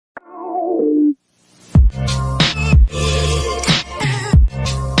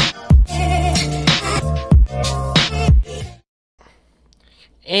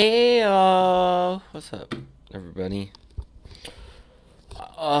Hey, what's up, everybody?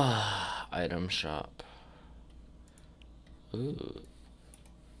 Item shop. Ooh,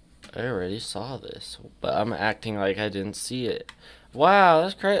 I already saw this, but I'm acting like I didn't see it. Wow,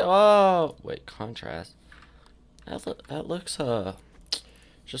 that's crazy. Oh, wait, contrast. That looks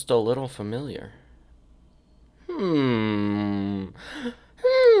just a little familiar. Hmm.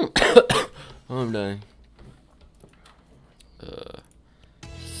 Hmm. Oh, I'm dying.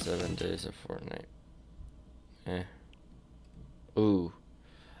 7 days of Fortnite. Eh. Ooh.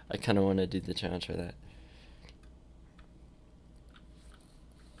 I kind of want to do the challenge for that.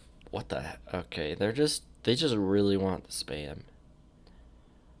 What the heck? Okay, they just really want the spam.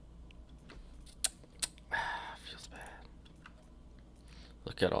 Feels bad.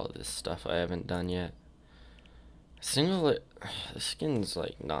 Look at all this stuff I haven't done yet. The skin's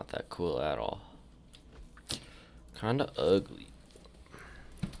like not that cool at all. Kinda ugly.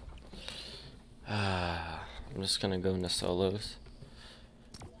 I'm just gonna go into solos.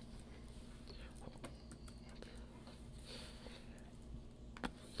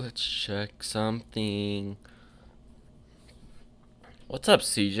 Let's check something. What's up,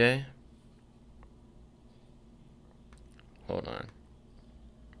 CJ? Hold on.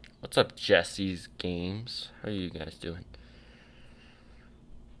 What's up, Jesse's Games? How are you guys doing?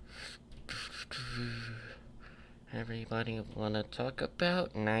 Everybody wanna talk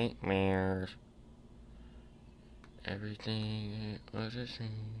about nightmares. Everything was a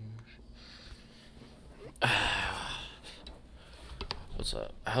seems. What's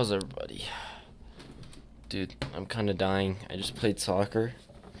up? How's everybody? Dude, I'm kinda dying. I just played soccer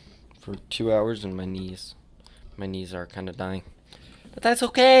for 2 hours and my knees are kinda dying. But that's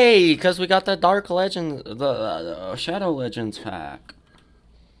okay, because we got the Dark Legends, the Shadow Legends pack.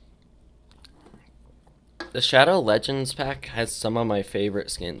 The Shadow Legends pack has some of my favorite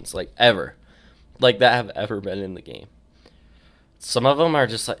skins, like, ever. Like, that have ever been in the game. Some of them are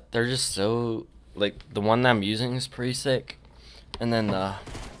just, like, they're just so, like, the one that I'm using is pretty sick. And then,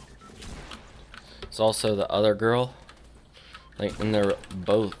 it's also the other girl. Like, and they're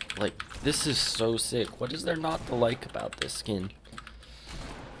both, like, this is so sick. What is there not to like about this skin?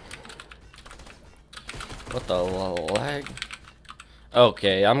 What the lag?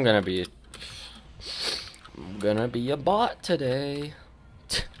 Okay, I'm gonna be a bot today.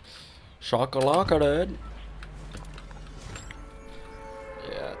 Shakalaka, dude.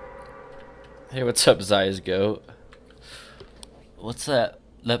 Yeah. Hey, what's up, Zai's Goat? What's that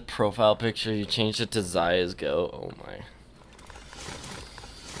profile picture? You changed it to Zai's Goat. Oh my.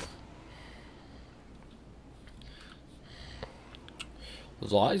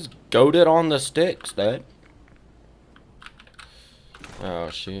 Zai's goated on the sticks, dude. Oh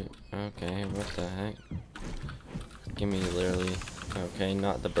shoot. Okay, what the heck? Give me literally. Okay,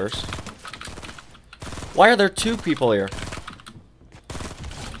 not the burst. Why are there two people here?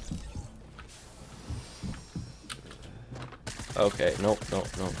 Okay, nope.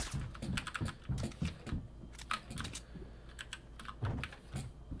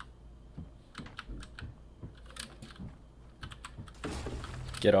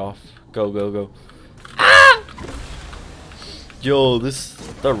 Get off. Go. Ah! Yo,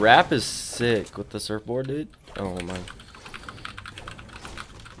 the rap is sick with the surfboard, dude. Oh my.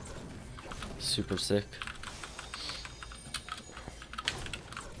 Super sick.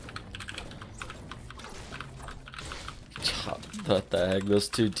 What the heck? Those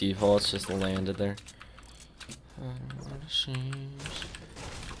two defaults just landed there.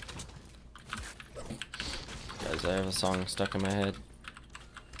 Guys, I have a song stuck in my head.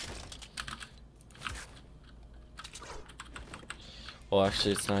 Well,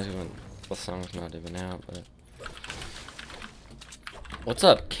 actually, it's not even. The song's not even out, but. What's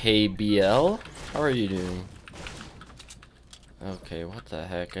up, KBL? How are you doing? Okay, what the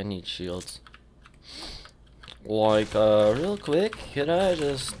heck? I need shields. Like, real quick, could I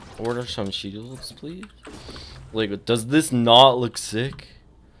just order some shields, please? Like, does this not look sick?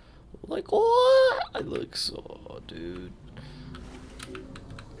 Like, what? I look so, dude.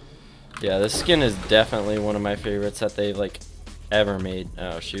 Yeah, this skin is definitely one of my favorites that they've, like, ever made.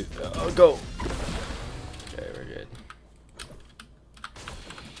 Oh, shoot. Oh, go. Okay, we're good.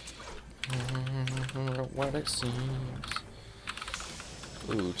 What it seems.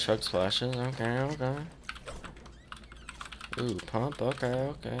 Ooh, chug splashes. Okay. Ooh, pump.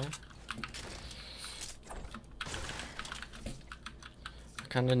 Okay. I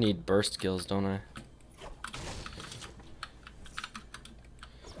kinda need burst skills, don't I?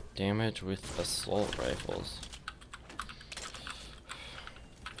 Damage with assault rifles.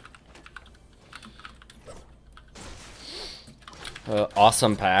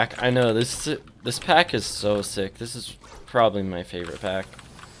 Awesome pack. I know this pack is so sick. This is probably my favorite pack,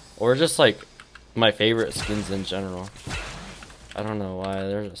 or just like my favorite skins in general. I don't know why.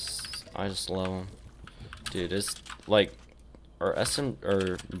 I just love them, dude. It's like, are SM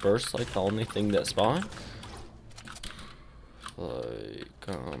or burst like the only thing that spawn? Like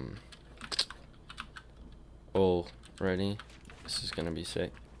oh, ready? This is gonna be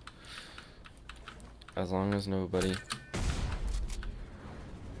sick. As long as nobody.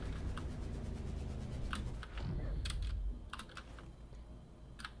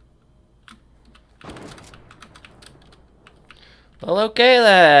 Well, okay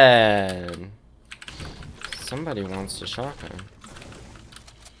then. Somebody wants to shotgun.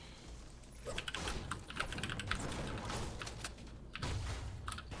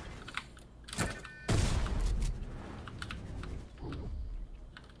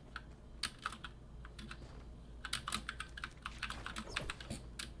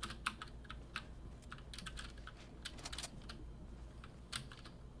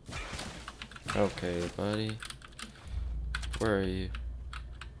 Okay, buddy. Where are you?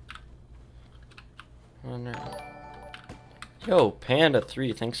 Oh, no. Yo,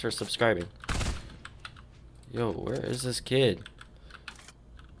 Panda3, thanks for subscribing. Yo, where is this kid?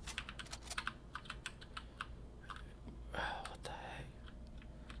 What the heck?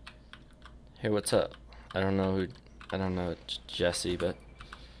 Hey, what's up? I don't know Jesse, but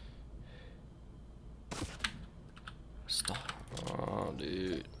stop. Oh,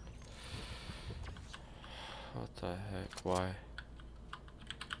 dude. What the heck? Why?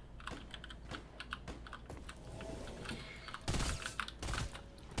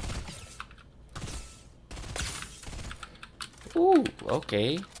 Ooh,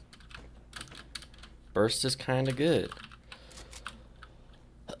 okay. Burst is kind of good.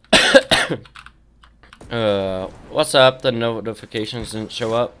 What's up? The notifications didn't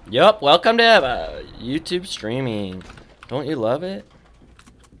show up. Yup, welcome to YouTube streaming. Don't you love it?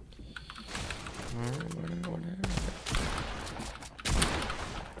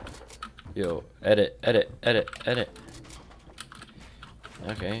 Yo, edit.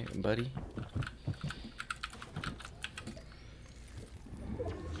 Okay, buddy.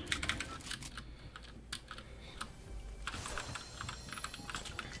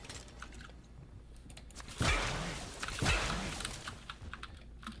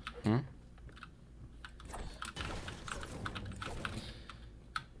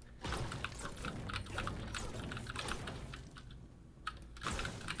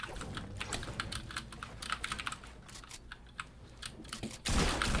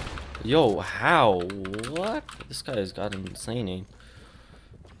 Yo, how? What? This guy has got insane aim.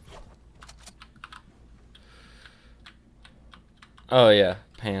 Oh yeah,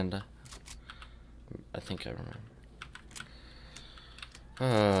 Panda. I think I remember.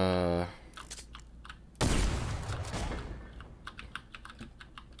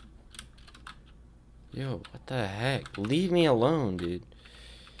 Yo, what the heck? Leave me alone, dude.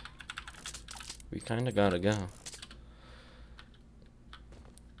 We kinda gotta go.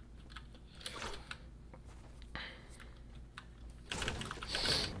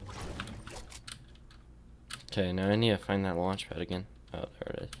 Okay, now I need to find that launch pad again. Oh,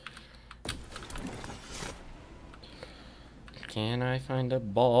 there it is. Can I find a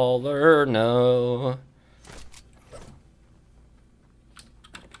baller? No.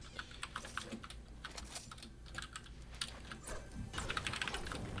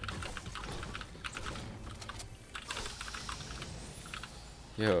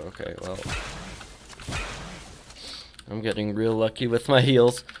 Yo, okay, well. I'm getting real lucky with my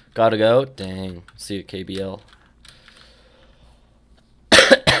heals. Gotta go. Dang. See you, KBL.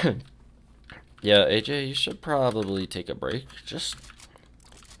 Yeah, AJ, you should probably take a break. Just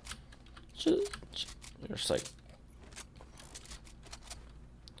like,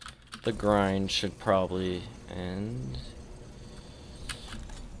 the grind should probably end.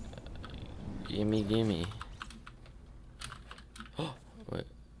 Gimme. Oh, wait.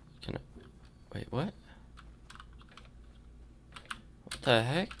 Wait, what? What the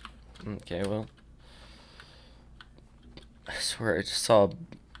heck? Okay, well. I swear I just saw...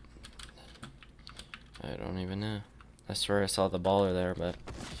 I don't even know. I swear I saw the baller there, but...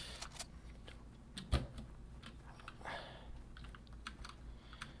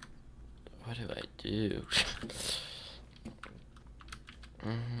 What do I do?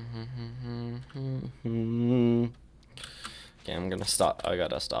 Okay, I'm gonna stop. I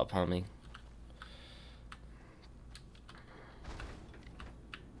gotta stop humming.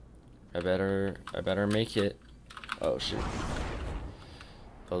 I better make it. Oh shoot.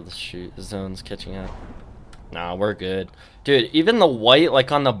 Oh shoot, the zone's catching up. Nah, we're good. Dude, even the white,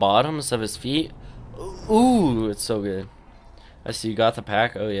 like, on the bottoms of his feet. Ooh, it's so good. I see you got the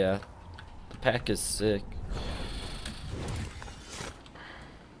pack. Oh, yeah. The pack is sick.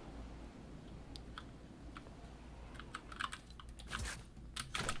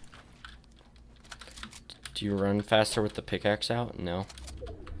 Do you run faster with the pickaxe out? No.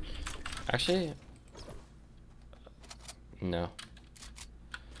 Actually, no.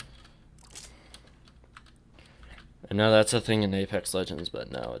 I know that's a thing in Apex Legends, but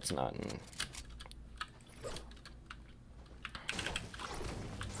no, it's not in...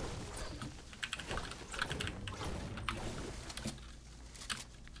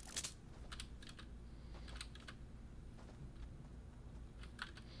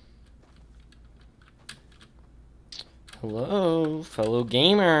 Hello, fellow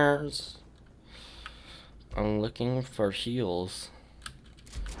gamers. I'm looking for heals.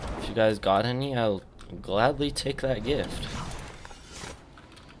 If you guys got any, I'll gladly take that gift.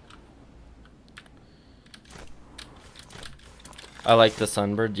 I like the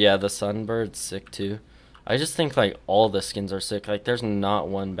Sunbird. Yeah, the Sunbird's sick too. I just think like all the skins are sick. Like there's not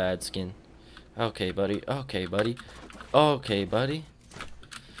one bad skin. Okay, buddy. Okay, buddy. Okay, buddy.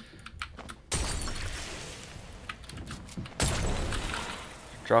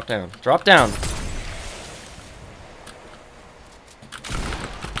 Drop down. Drop down.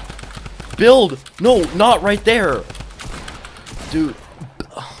 Build! No, not right there. Dude.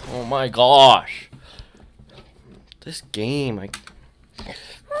 Oh my gosh. This game,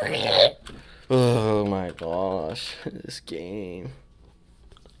 oh my gosh. This game.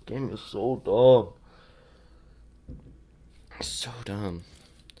 This game is so dumb. So dumb.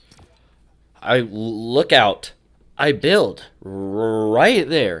 Look out. I build right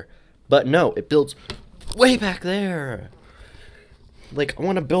there. But no, it builds way back there. Like, I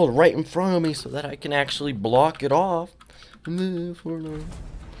want to build right in front of me so that I can actually block it off. Okay,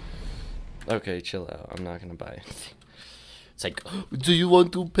 chill out. I'm not going to buy it. It's like, do you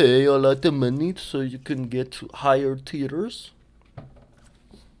want to pay a lot of money so you can get to higher tiers?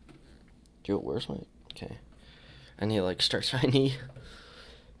 Dude, where's my... Okay. I need to, like, stretch my knee.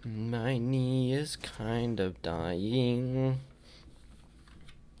 My knee is kind of dying.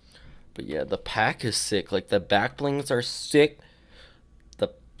 But yeah, the pack is sick. Like, the back blings are sick. The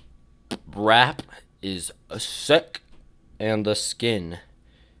wrap is sick. And the skin,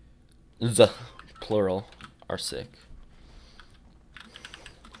 the plural, are sick.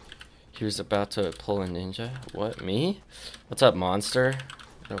 He was about to pull a ninja. What, me? What's up, monster?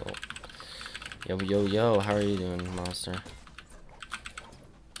 Oh. Yo, yo, yo. How are you doing, monster?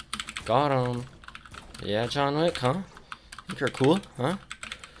 Got him. Yeah, John Wick, huh? Think you're cool, huh?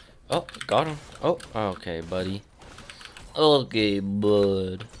 Oh, got him. Oh, okay, buddy. Okay,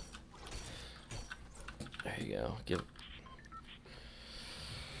 bud. There you go. Give.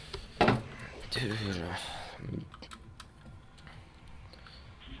 Dude.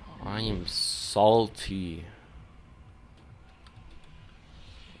 I am salty.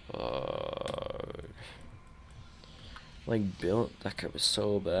 Like, build, that guy was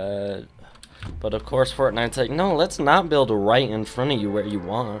so bad. But of course Fortnite's like, no, let's not build right in front of you where you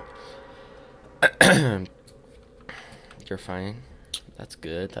want. You're fine. That's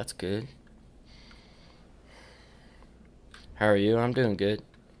good, that's good. How are you? I'm doing good.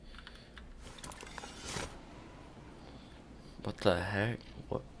 What the heck?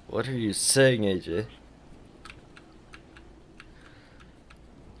 What are you saying, AJ?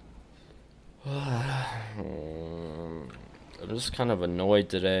 I'm just kind of annoyed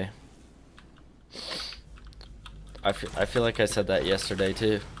today. I feel like I said that yesterday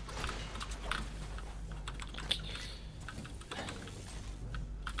too.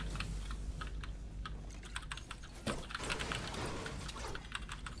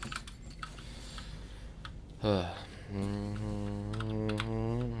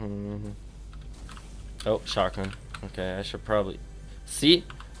 Oh, shotgun. Okay, I should probably... See?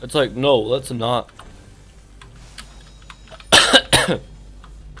 It's like, no, let's not.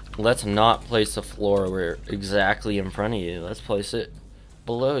 Let's not place a floor where exactly in front of you. Let's place it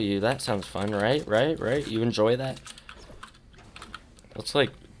below you. That sounds fun, right? Right? You enjoy that? Let's,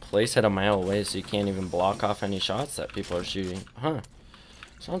 like, place it a mile away so you can't even block off any shots that people are shooting. Huh.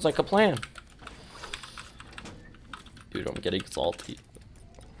 Sounds like a plan. Dude, I'm getting salty.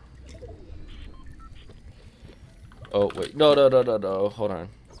 Oh, wait. No. Hold on.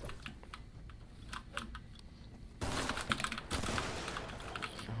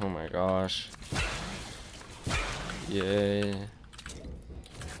 Oh my gosh. Yay.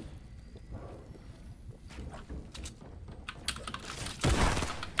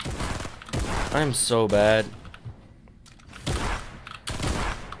 I'm so bad.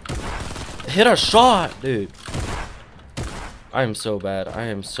 hit a shot, dude. I am so bad. I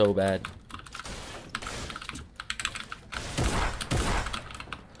am so bad.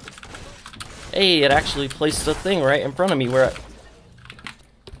 Hey, it actually placed a thing right in front of me where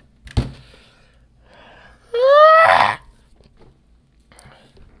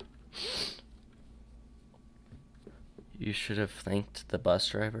You should have thanked the bus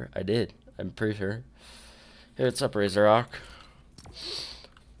driver. I did. I'm pretty sure. Hey, what's up, Razor Rock?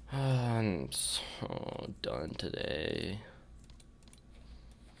 I'm so done today.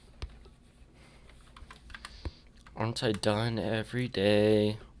 Aren't I done every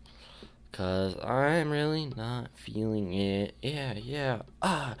day? 'Cause I'm really not feeling it. Yeah.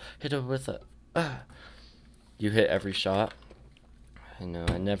 Hit it with a. You hit every shot. I know,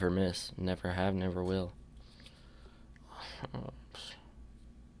 I never miss. Never have, never will.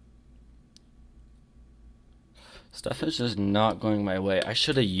 Stuff is just not going my way. I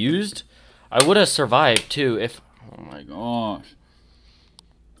should have used. I would have survived too if. Oh my gosh.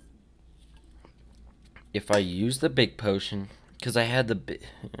 If I used the big potion, because I had the big.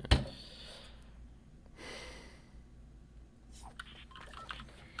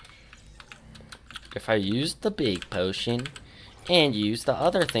 If I used the big potion and used the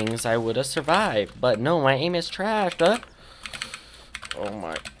other things, I would have survived. But no, my aim is trash, huh? Oh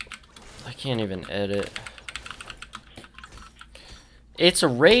my. I can't even edit. It's a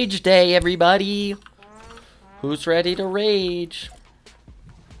rage day, everybody. Who's ready to rage?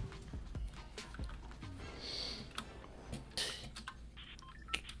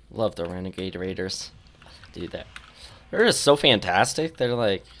 Love the Renegade Raiders. Dude, they're just so fantastic. They're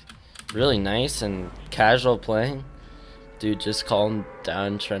like really nice and casual playing. Dude, just calm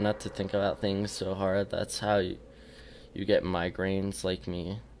down. Try not to think about things so hard. That's how you get migraines like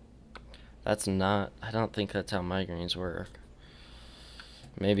me. That's not. I don't think that's how migraines work.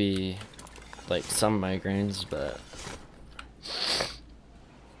 Maybe like some migraines, but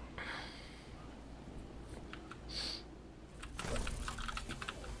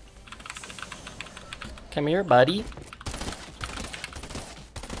come here, buddy.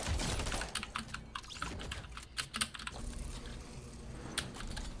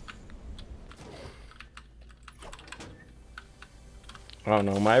 I don't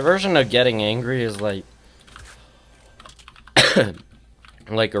know. My version of getting angry is like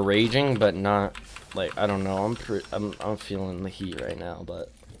like a raging, but not like, I don't know. I'm feeling the heat right now, but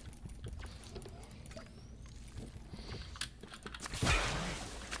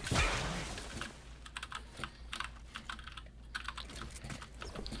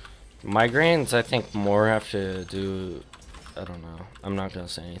migraines, I think, more have to do. I don't know. I'm not gonna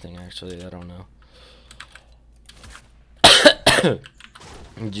say anything. Actually, I don't know.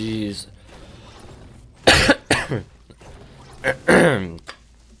 Jeez.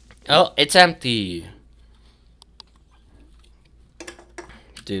 Oh, it's empty.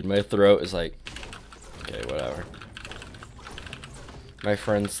 Dude, my throat is like. Okay, whatever. My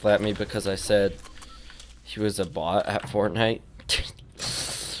friend slapped me because I said he was a bot at Fortnite.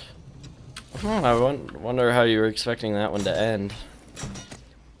 I wonder how you were expecting that one to end.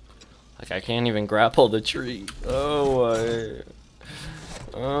 Like, I can't even grapple the tree. Oh,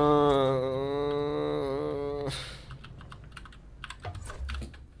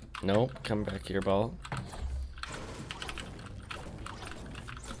 Nope, come back here, ball.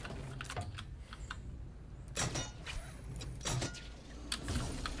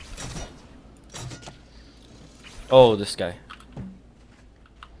 Oh, this guy.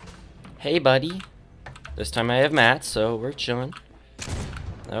 Hey, buddy. This time I have mats, so we're chilling.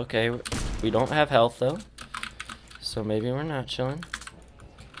 Okay, we don't have health, though. So maybe we're not chilling.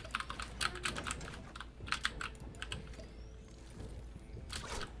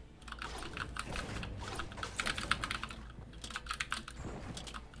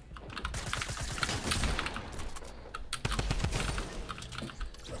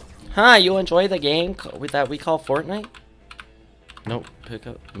 Huh, you enjoy the game that we call Fortnite? Nope,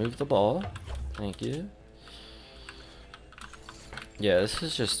 move the ball. Thank you. Yeah, this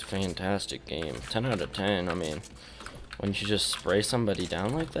is just a fantastic game. 10 out of 10, I mean, when you just spray somebody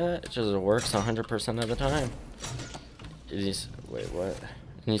down like that, it just works 100% of the time. Wait, what?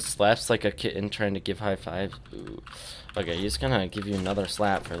 And he slaps like a kitten trying to give high fives. Ooh. Okay, he's gonna give you another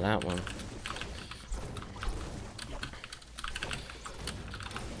slap for that one.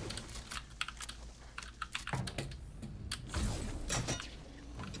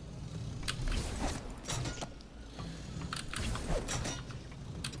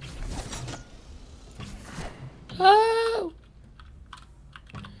 Oh!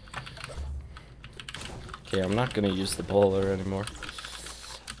 Okay, I'm not gonna use the bowler anymore.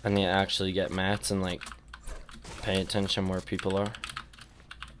 I need to actually get mats and like pay attention where people are.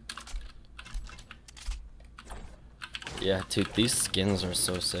 Yeah, dude, these skins are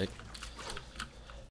so sick.